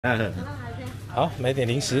嗯，好，买点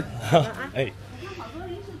零食。哎，好多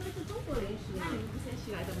零食都是中国零食，那你们不是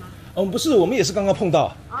新来的吗？哦，不是，我们也是刚刚碰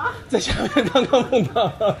到，在下面刚刚碰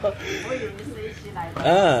到。我以为是一起来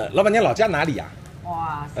的。老板娘老家哪里呀？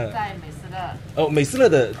哇，是在美斯乐。哦，美斯乐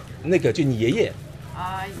的那个，就你爷爷。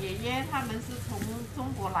爷爷他们是从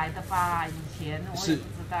中国来的吧？以前我也不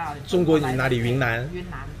知道。中国哪里？云南。云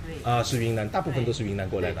南对。是云南，大部分都是云南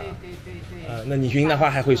过来的。对。那你云南话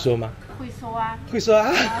还会说吗？会说啊。会说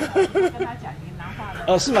啊。跟他讲云南话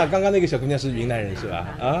的。哦，是吗？刚刚那个小姑娘是云南人是吧？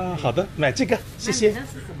好的，买这个，谢谢。那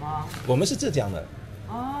是什么？我们是浙江的。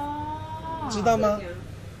哦。知道吗？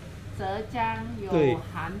浙江有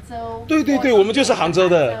杭州。对，我们就是杭州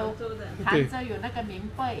的。杭州有那个棉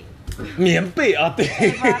被。棉被啊，对，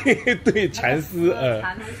蚕丝，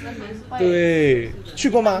蚕丝棉被。对，去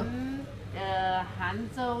过吗？杭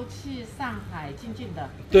州去上海，近近的。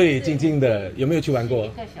对，近的，有没有去玩过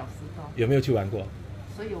？1个小时多。有没有去玩过？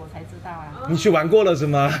所以我才知道啊。你去玩过了是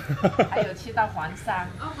吗？还有去到黄山。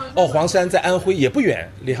哦，黄山在安徽也不远，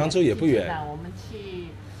离杭州也不远。我们去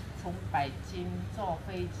从北京坐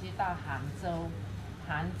飞机到杭州，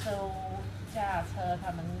杭州驾车，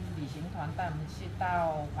他们旅行团带我们去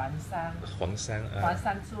到黄山。黄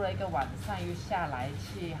山住了1个晚上，又下来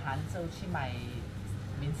去杭州去买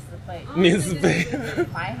棉丝被，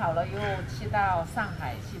买好了又去到上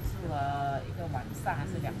海去住了1个晚上还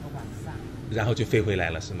是2个晚上，然后就飞回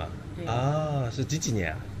来了是吗？对。是几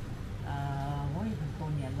年啊？我也很多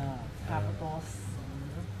年了，差不多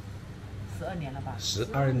12年了吧。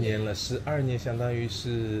12年了，12年相当于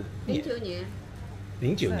是09年。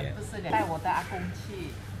09年。不是带我的阿公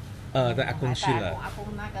去。带阿公去了。阿公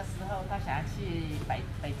那个时候他想要去北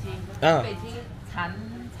京。北京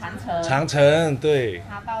长城，对。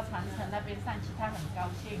他到长城那边上去，他很高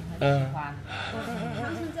兴，很喜欢。他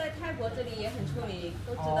们在泰国这里也很出名，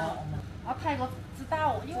都知道。泰国知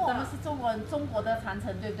道，因为我们是中国人，中国的长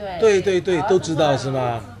城，对不对？对，都知道是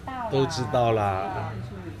吗？都知道啦。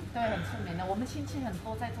对，很出名的。我们亲戚很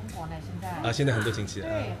多在中国呢，现在。现在很多亲戚。对，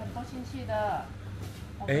很多亲戚的。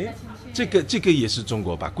这个也是中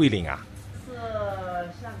国吧？桂林啊。是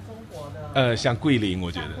像中国的。像桂林，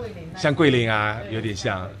我觉得。像桂林啊，有点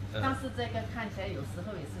像。但是这个看起来有时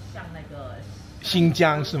候也是像那个。新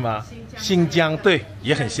疆是吗？新疆对，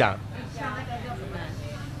也很像。像那个叫什么？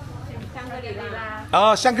香格里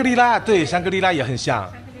拉。香格里拉对，香格里拉也很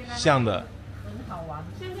像，像的。很好玩。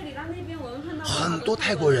香格里拉那边我们看到很多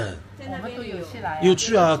泰国人。我们都有去来。有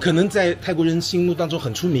去啊，可能在泰国人心目当中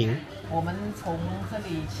很出名。我们从这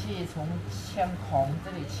里去，从香港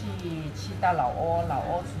这里去到老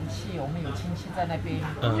挝出去，我们有亲戚在那边。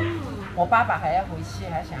我爸爸还要回去，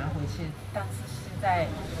还想要回去，但是现在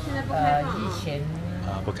疫情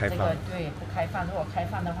不开放。对，不开放。如果开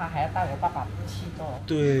放的话，还要带我爸爸去多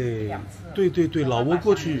2次。对，老挝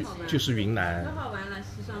过去就是云南。很好玩了，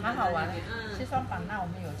西双版纳。很好玩。西双版纳我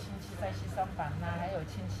们有亲戚在西双版纳，还有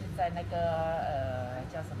亲戚在那个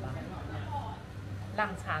叫什么浪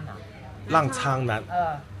沧啊。浪沧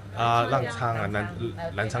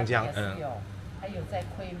南昌江，还有在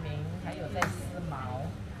昆明，还有在思茅。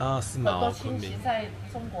思茅。很多亲戚在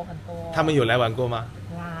中国很多。他们有来玩过吗？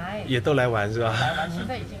来。也都来玩是吧？来玩，现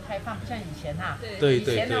在已经开放，不像以前哈。对。以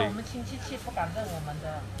前呢，我们亲戚去不敢认我们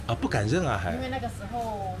的。不敢认啊，还。因为那个时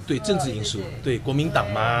候。对政治因素，对国民党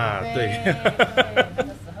嘛，对。那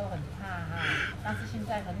个时候很怕哈，但是现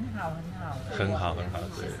在很好。很好。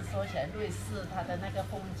其实说起来，瑞士它的那个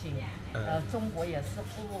风景，中国也是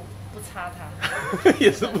不差它。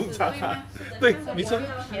也是不差它。对，没错。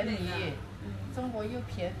中国又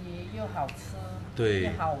便宜又好吃，对，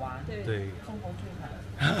又好玩，对，中国最好。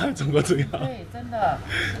中国最好。对，真的，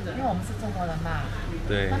因为我们是中国人嘛。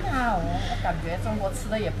对。很好，我感觉中国吃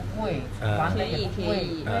的也不贵，玩的也不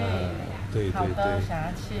贵。对。好的，想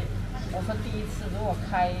要去。我说第一次如果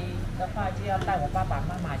开的话，就要带我爸爸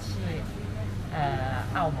妈妈去。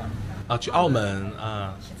澳门。去澳门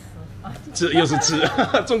啊。去吃。吃又是吃，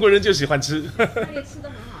中国人就喜欢吃。那里吃的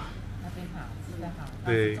很好。那边好，吃的好。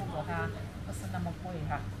对。中国它不是那么贵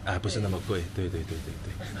哈。不是那么贵，对。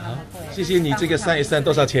好，谢谢你这个散一散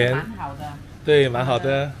多少钱？蛮好的。对，蛮好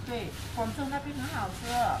的。对，广州那边很好吃。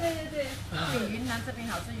对。比云南这边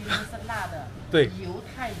好吃，云南是辣的。对。油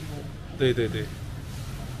太油。对。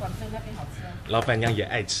广州那边好吃。老板娘也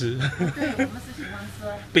爱吃。对，我们是喜欢吃。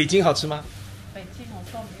北京好吃吗？北京我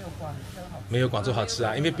说没有广州好吃。没有广州好吃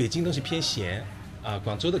啊，因为北京东西偏咸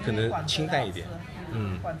广州的可能清淡一点。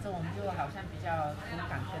广州我们就好像比较口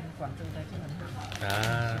感跟广州的就很好。喜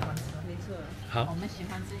欢吃，没错。好。我们喜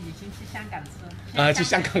欢吃，以前去香港吃。去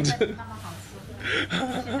香港吃。那么好吃。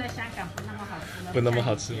现在香港不那么好吃了。不那么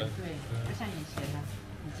好吃了。对，不像以前了。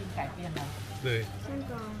以前经改变了。对。香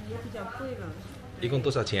港也比较贵了。一共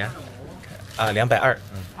多少钱啊？220。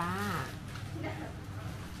啊。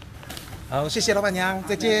好，谢谢老板娘，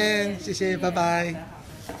再见，谢谢，拜拜。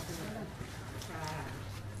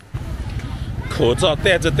口罩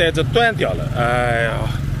戴着断掉了，哎呀，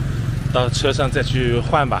到车上再去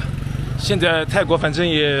换吧。现在泰国反正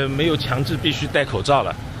也没有强制必须戴口罩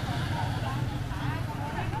了。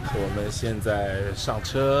我们现在上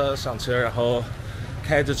车，然后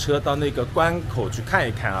开着车到那个关口去看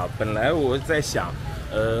一看啊。本来我在想，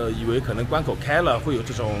以为可能关口开了会有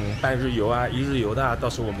这种半日游啊、1日游的啊，到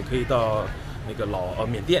时候我们可以到那个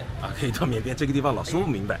缅甸啊，可以到缅甸这个地方老说不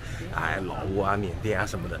明白，哎，老挝啊、缅甸啊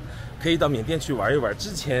什么的，可以到缅甸去玩一玩。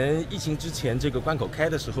疫情之前这个关口开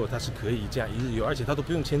的时候，它是可以这样1日游，而且它都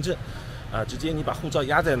不用签证。啊，直接你把护照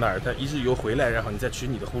压在那儿，它1日游回来，然后你再取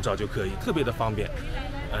你的护照就可以，特别的方便。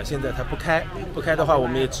现在它不开的话，我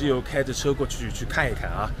们也只有开着车过去看一看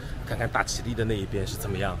啊，看看大其力的那一边是怎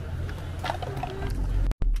么样。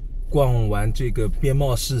逛完这个边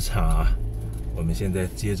贸市场啊，我们现在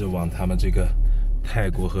接着往他们这个泰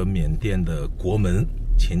国和缅甸的国门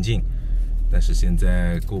前进，但是现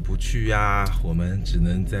在过不去呀，我们只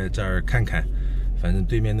能在这儿看看。反正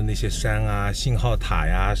对面的那些山啊、信号塔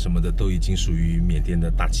呀什么的，都已经属于缅甸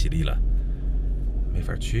的大其力了，没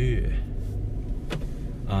法去。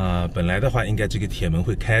本来的话应该这个铁门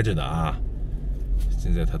会开着的啊，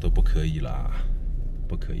现在它都不可以了，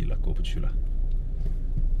过不去了。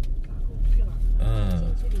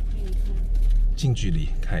近距离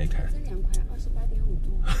看一看。这2块28.5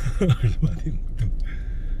度。28.5度。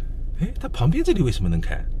哎，它旁边这里为什么能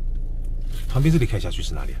开？旁边这里开下去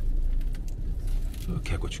是哪里啊？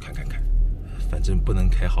开过去看看，反正不能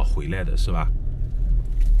开好回来的是吧？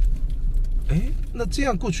哎，那这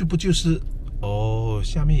样过去不就是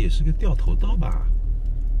下面也是个掉头道吧？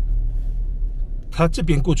它这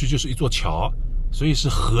边过去就是一座桥，所以是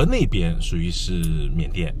河那边属于是缅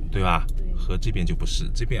甸，对吧？对。河这边就不是，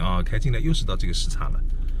这边开进来又是到这个市场了，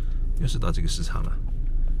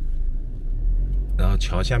然后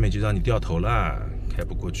桥下面就让你掉头了，开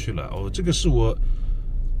不过去了。这个是我。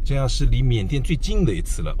这样是离缅甸最近的一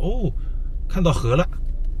次了看到河了，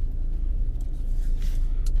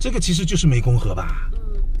这个其实就是湄公河吧？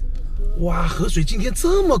哇，河水今天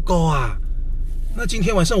这么高啊！那今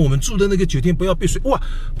天晚上我们住的那个酒店不要被水？哇，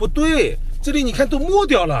不对，这里你看都没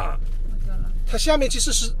掉了，它下面其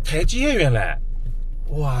实是台阶，原来，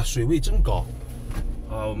哇，水位真高。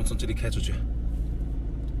好，我们从这里开出去，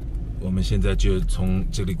我们现在就从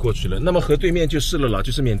这里过去了。那么河对面就是了，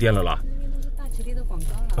就是缅甸了啦。大其力的广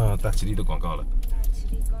告了。大其力的广告了。大其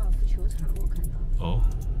力高尔夫球场，我看到。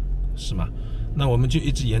是吗？那我们就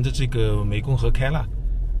一直沿着这个湄公河开了，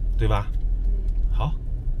对吧？好，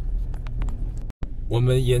我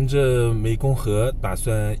们沿着湄公河，打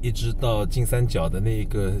算一直到金三角的那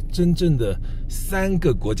个真正的3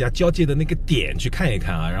个国家交界的那个点去看一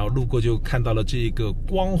看啊。然后路过就看到了这个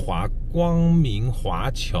光明华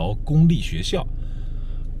侨公立学校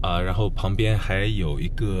然后旁边还有一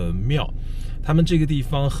个庙。他们这个地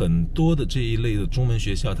方很多的这一类的中文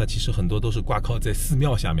学校，它其实很多都是挂靠在寺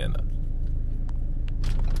庙下面的。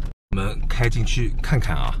我们开进去看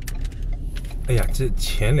看啊。哎呀，这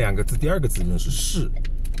前2个字，第2个字认识是，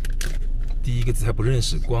第1个字还不认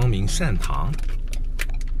识，光明善堂。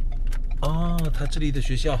它这里的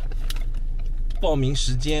学校报名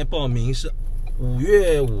时间是5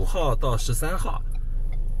月5号到13号，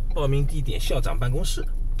报名地点校长办公室。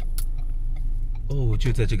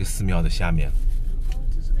就在这个寺庙的下面。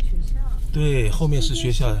这是个学校。对，后面是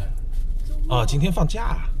学校。今天放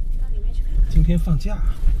假。到里面去看看。今天放假。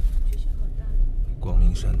学校好大。光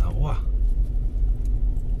明善堂，哇！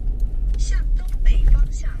向东北方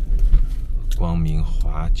向。光明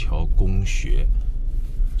华侨公学，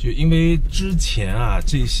就因为之前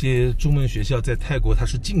这些中文学校在泰国它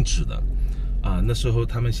是禁止的。那时候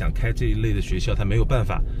他们想开这一类的学校，他没有办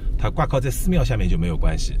法，他挂靠在寺庙下面就没有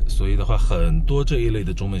关系，所以的话，很多这一类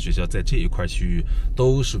的中文学校在这一块区域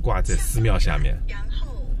都是挂在寺庙下面。然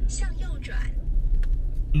后向右转。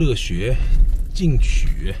乐学、进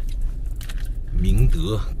取、明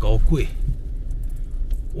德、高贵，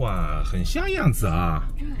哇，很像样子啊！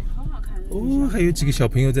很好看。还有几个小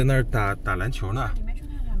朋友在那儿打篮球呢。里面去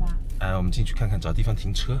看看吧。我们进去看看，找地方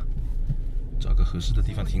停车，找个合适的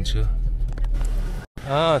地方停车。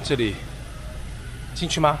这里进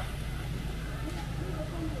去吗？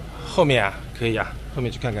后面可以后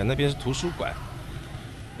面去看看，那边是图书馆，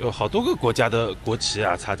有好多个国家的国旗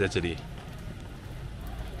插在这里，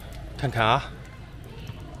看看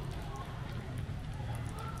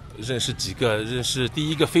认识几个？认识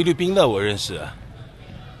第1个菲律宾的我认识，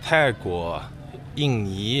泰国、印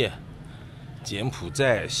尼、柬埔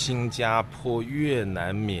寨、新加坡、越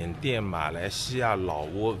南、缅甸、马来西亚、老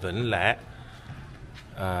挝、文莱，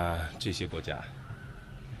这些国家。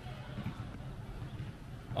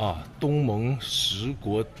东盟10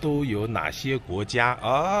国都有哪些国家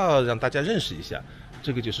让大家认识一下。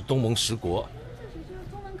这个就是东盟10国。这学校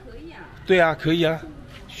中文可以啊？对啊，可以啊。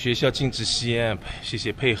学校禁止吸烟，谢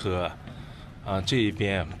谢配合。这一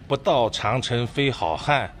边不到长城非好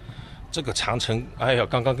汉。这个长城，哎呀，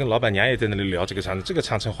刚刚跟老板娘也在那里聊这个长城，这个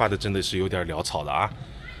长城画的真的是有点潦草的啊。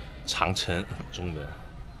长城中文。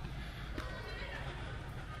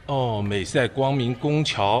美赛光明宫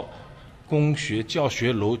桥工学教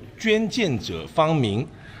学楼捐献者方明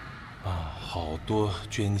好多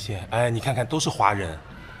捐献，你看看都是华人。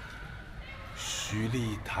徐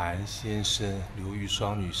立潭先生、刘玉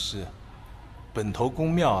双女士，本头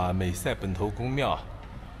公庙美赛本头公庙，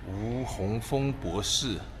吴洪峰博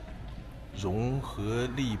士，融合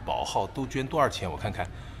力宝号都捐多少钱？我看看，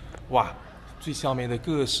哇，最上面的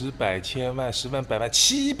个十百千万10万100万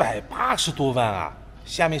780多万啊，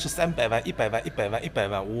下面是300万、100万、100万、100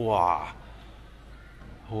万，哇！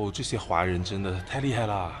这些华人真的太厉害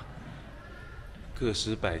了，个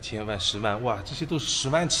十百千万10万，哇，这些都是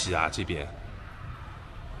10万起啊，这边。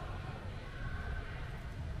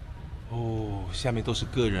下面都是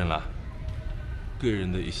个人了，个人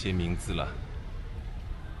的一些名字了。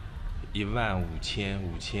1万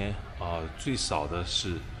5000最少的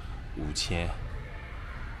是5000。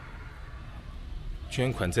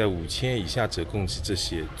捐款在5000以下者共计这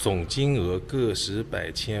些，总金额个十百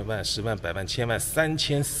千万10万100万千万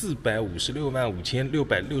3456万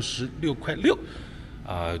5666块6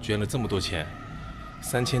捐了这么多钱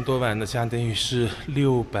，3000多万，那相当于是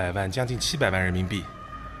600万，将近700万人民币。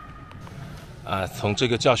从这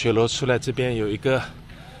个教学楼出来，这边有一个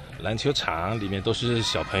篮球场，里面都是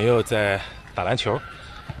小朋友在打篮球。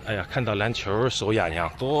哎呀，看到篮球手痒痒，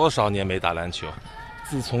多少年没打篮球。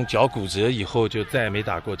自从脚骨折以后就再也没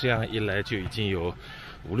打过，这样一来就已经有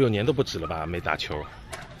5、6年都不止了吧，没打球。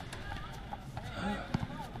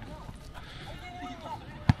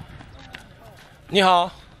你好，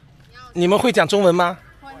你们会讲中文吗？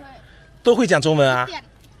会。都会讲中文啊？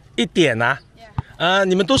一点呐。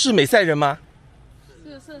你们都是美赛人吗？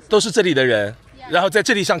是。都是这里的人，然后在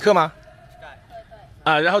这里上课吗？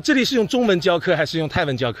对。然后这里是用中文教课还是用泰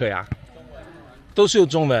文教课呀？中文。都是用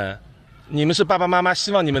中文。你们是爸爸妈妈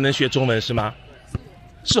希望你们能学中文是吗？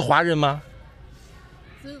是华人吗？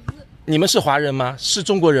是。你们是华人吗？是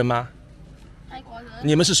中国人吗？泰国人。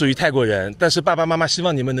你们是属于泰国人，但是爸爸妈妈希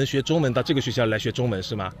望你们能学中文，到这个学校来学中文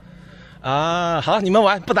是吗？好，你们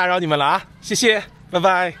玩，不打扰你们了啊，谢谢，拜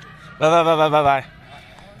拜，拜拜。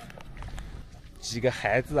几个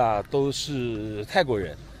孩子都是泰国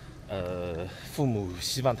人，父母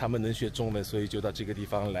希望他们能学中文，所以就到这个地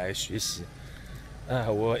方来学习。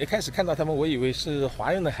我一开始看到他们，我以为是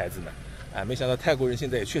华人的孩子呢，没想到泰国人现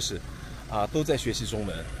在也确实都在学习中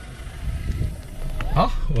文。好，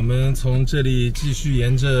我们从这里继续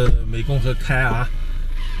沿着湄公河开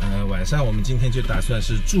晚上我们今天就打算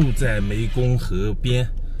是住在湄公河边，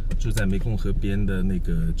住在湄公河边的那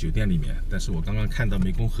个酒店里面。但是我刚刚看到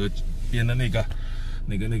湄公河边的那个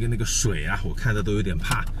水我看的都有点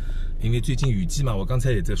怕。因为最近雨季嘛，我刚才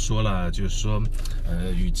也在说了，就是说，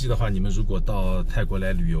雨季的话，你们如果到泰国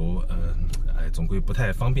来旅游，总归不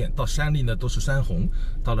太方便。到山里呢都是山洪，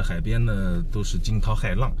到了海边呢都是惊涛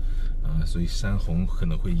骇浪，所以山洪可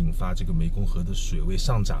能会引发这个湄公河的水位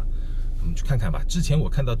上涨。我们去看看吧。之前我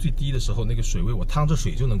看到最低的时候，那个水位我趟着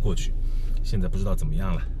水就能过去，现在不知道怎么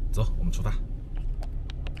样了。走，我们出发。